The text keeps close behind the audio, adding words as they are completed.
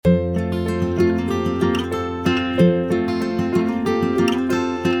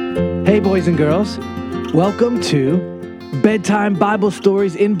Hey, boys and girls. Welcome to Bedtime Bible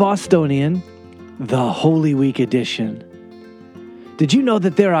Stories in Bostonian, the Holy Week edition. Did you know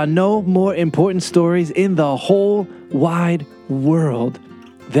that there are no more important stories in the whole wide world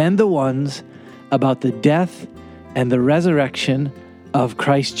than the ones about the death and the resurrection of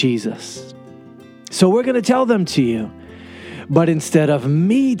Christ Jesus? So we're going to tell them to you. But instead of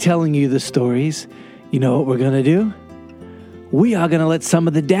me telling you the stories, you know what we're going to do? We are going to let some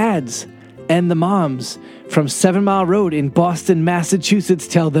of the dads and the moms from 7 Mile Road in Boston, Massachusetts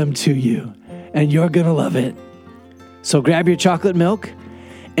tell them to you. And you're going to love it. So grab your chocolate milk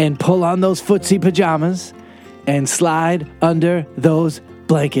and pull on those footsie pajamas and slide under those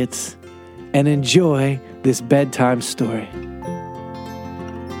blankets and enjoy this bedtime story.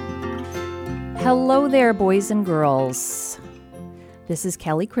 Hello there, boys and girls. This is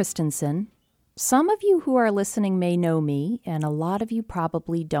Kelly Christensen. Some of you who are listening may know me, and a lot of you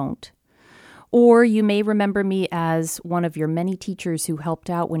probably don't. Or you may remember me as one of your many teachers who helped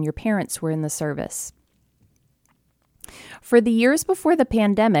out when your parents were in the service. For the years before the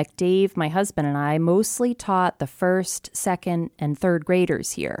pandemic, Dave, my husband, and I mostly taught the first, second, and third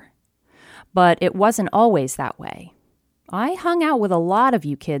graders here. But it wasn't always that way. I hung out with a lot of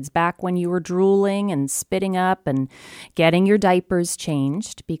you kids back when you were drooling and spitting up and getting your diapers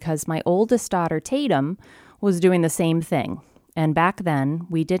changed because my oldest daughter, Tatum, was doing the same thing. And back then,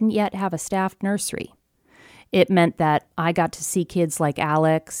 we didn't yet have a staffed nursery. It meant that I got to see kids like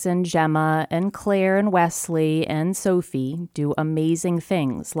Alex and Gemma and Claire and Wesley and Sophie do amazing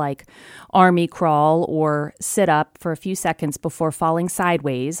things like army crawl or sit up for a few seconds before falling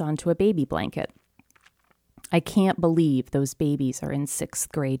sideways onto a baby blanket. I can't believe those babies are in 6th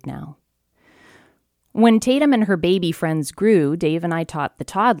grade now. When Tatum and her baby friends grew, Dave and I taught the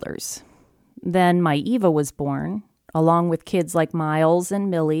toddlers. Then my Eva was born, along with kids like Miles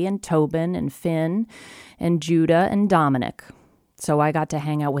and Millie and Tobin and Finn and Judah and Dominic. So I got to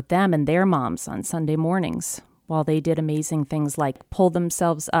hang out with them and their moms on Sunday mornings while they did amazing things like pull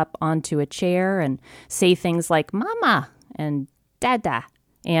themselves up onto a chair and say things like mama and dada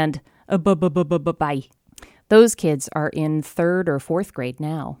and bye. Those kids are in 3rd or 4th grade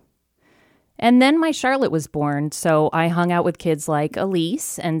now. And then my Charlotte was born, so I hung out with kids like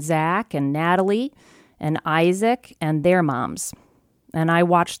Elise and Zach and Natalie and Isaac and their moms. And I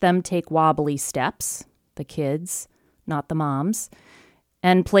watched them take wobbly steps, the kids, not the moms,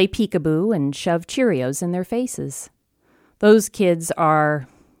 and play peekaboo and shove Cheerios in their faces. Those kids are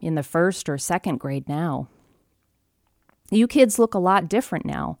in the 1st or 2nd grade now. You kids look a lot different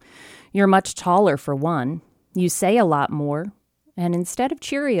now. You're much taller for one. You say a lot more, and instead of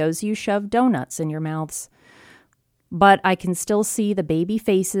Cheerios, you shove donuts in your mouths. But I can still see the baby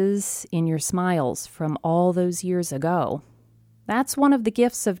faces in your smiles from all those years ago. That's one of the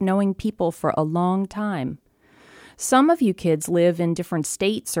gifts of knowing people for a long time. Some of you kids live in different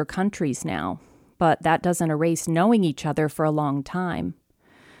states or countries now, but that doesn't erase knowing each other for a long time.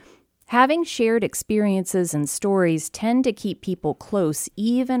 Having shared experiences and stories tend to keep people close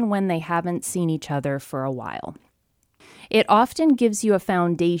even when they haven't seen each other for a while. It often gives you a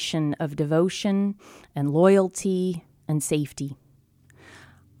foundation of devotion and loyalty and safety.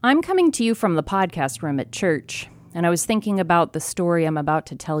 I'm coming to you from the podcast room at church, and I was thinking about the story I'm about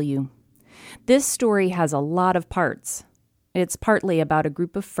to tell you. This story has a lot of parts. It's partly about a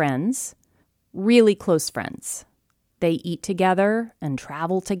group of friends, really close friends. They eat together and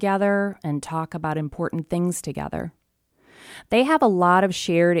travel together and talk about important things together. They have a lot of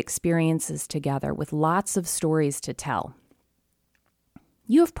shared experiences together with lots of stories to tell.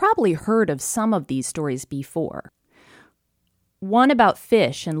 You have probably heard of some of these stories before. One about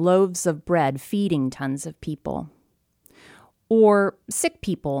fish and loaves of bread feeding tons of people. Or sick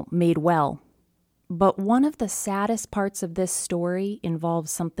people made well. But one of the saddest parts of this story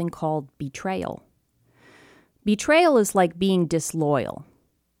involves something called betrayal. Betrayal is like being disloyal,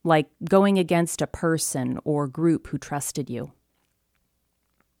 like going against a person or group who trusted you.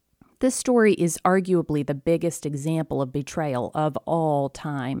 This story is arguably the biggest example of betrayal of all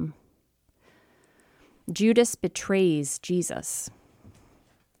time. Judas betrays Jesus.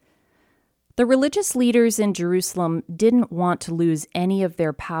 The religious leaders in Jerusalem didn't want to lose any of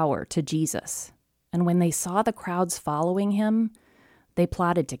their power to Jesus, and when they saw the crowds following him, they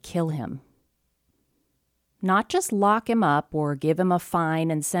plotted to kill him. Not just lock him up or give him a fine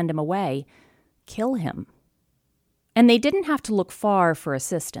and send him away, kill him. And they didn't have to look far for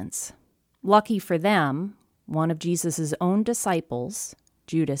assistance. Lucky for them, one of Jesus' own disciples,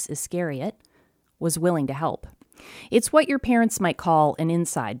 Judas Iscariot, was willing to help. It's what your parents might call an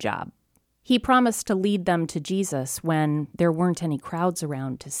inside job. He promised to lead them to Jesus when there weren't any crowds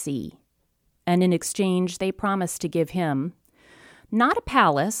around to see. and in exchange they promised to give him not a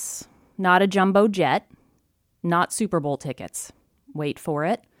palace, not a jumbo jet, not Super Bowl tickets. Wait for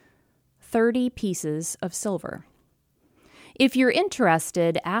it. 30 pieces of silver. If you're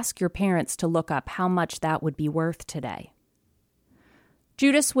interested, ask your parents to look up how much that would be worth today.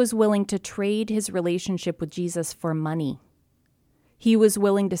 Judas was willing to trade his relationship with Jesus for money. He was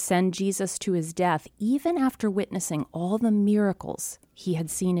willing to send Jesus to his death even after witnessing all the miracles he had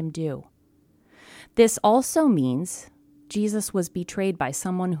seen him do. This also means Jesus was betrayed by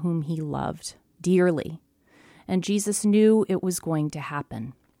someone whom he loved dearly, and Jesus knew it was going to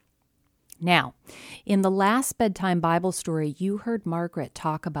happen. Now, in the last bedtime Bible story, you heard Margaret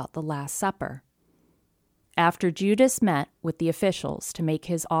talk about the Last Supper. After Judas met with the officials to make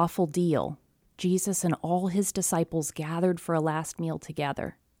his awful deal, Jesus and all his disciples gathered for a last meal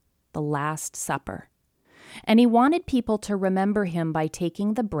together, the Last Supper. And he wanted people to remember him by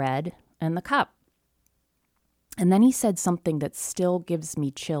taking the bread and the cup. And then he said something that still gives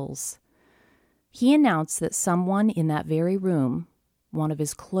me chills. He announced that someone in that very room, one of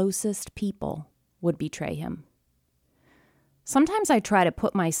his closest people, would betray him. Sometimes I try to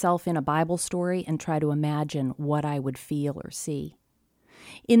put myself in a Bible story and try to imagine what I would feel or see.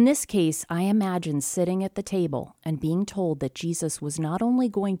 In this case, I imagine sitting at the table and being told that Jesus was not only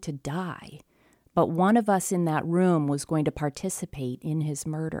going to die, but one of us in that room was going to participate in his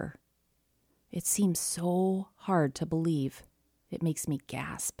murder. It seems so hard to believe. It makes me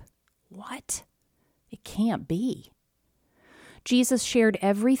gasp. What? It can't be. Jesus shared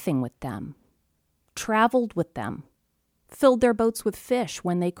everything with them, traveled with them, filled their boats with fish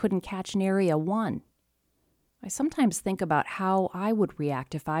when they couldn't catch nary a one. I sometimes think about how I would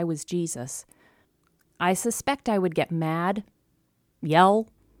react if I was Jesus. I suspect I would get mad, yell,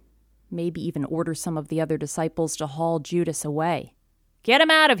 maybe even order some of the other disciples to haul Judas away. Get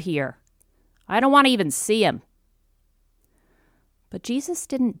him out of here. I don't want to even see him. But Jesus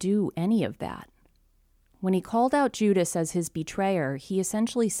didn't do any of that. When he called out Judas as his betrayer, he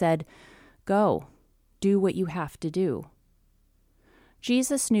essentially said, "Go, do what you have to do."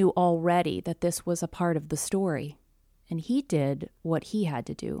 Jesus knew already that this was a part of the story, and he did what he had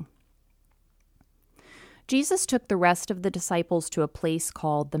to do. Jesus took the rest of the disciples to a place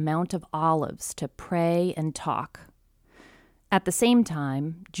called the Mount of Olives to pray and talk. At the same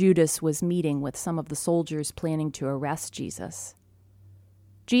time, Judas was meeting with some of the soldiers planning to arrest Jesus.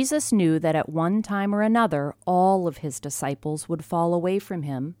 Jesus knew that at one time or another, all of his disciples would fall away from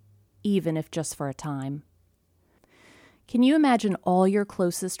him, even if just for a time. Can you imagine all your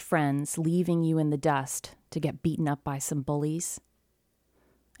closest friends leaving you in the dust to get beaten up by some bullies?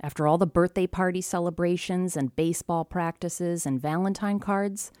 After all the birthday party celebrations and baseball practices and Valentine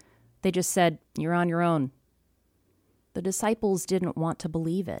cards, they just said, "You're on your own." The disciples didn't want to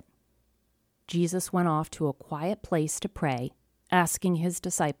believe it. Jesus went off to a quiet place to pray, asking his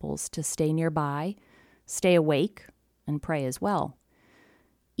disciples to stay nearby, stay awake, and pray as well.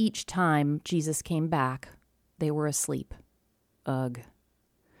 Each time Jesus came back, they were asleep. Ugh.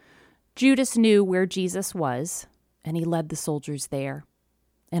 Judas knew where Jesus was, and he led the soldiers there.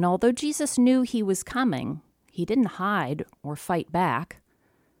 And although Jesus knew he was coming, he didn't hide or fight back.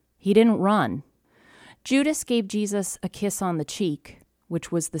 He didn't run. Judas gave Jesus a kiss on the cheek,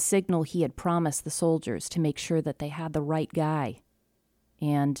 which was the signal he had promised the soldiers to make sure that they had the right guy.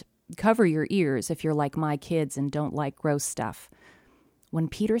 And cover your ears if you're like my kids and don't like gross stuff. When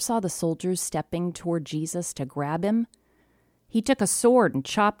Peter saw the soldiers stepping toward Jesus to grab him, he took a sword and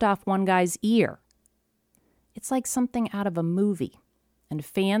chopped off one guy's ear. It's like something out of a movie, and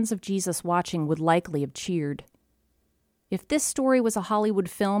fans of Jesus watching would likely have cheered. If this story was a Hollywood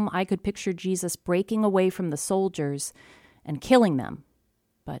film, I could picture Jesus breaking away from the soldiers and killing them,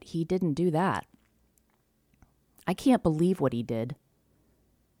 but he didn't do that. I can't believe what he did.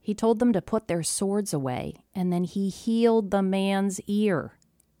 He told them to put their swords away, and then he healed the man's ear.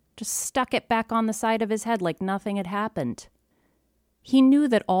 Just stuck it back on the side of his head like nothing had happened. He knew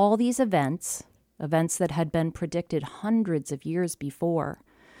that all these events that had been predicted hundreds of years before,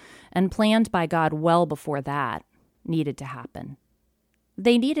 and planned by God well before that, needed to happen.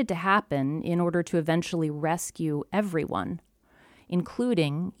 They needed to happen in order to eventually rescue everyone,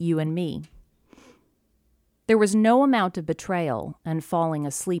 including you and me. There was no amount of betrayal and falling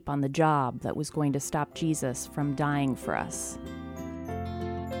asleep on the job that was going to stop Jesus from dying for us.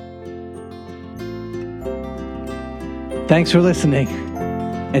 Thanks for listening.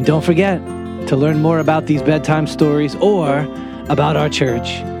 And don't forget to learn more about these bedtime stories or about our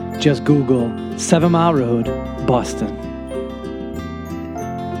church. Just Google 7 Mile Road, Boston.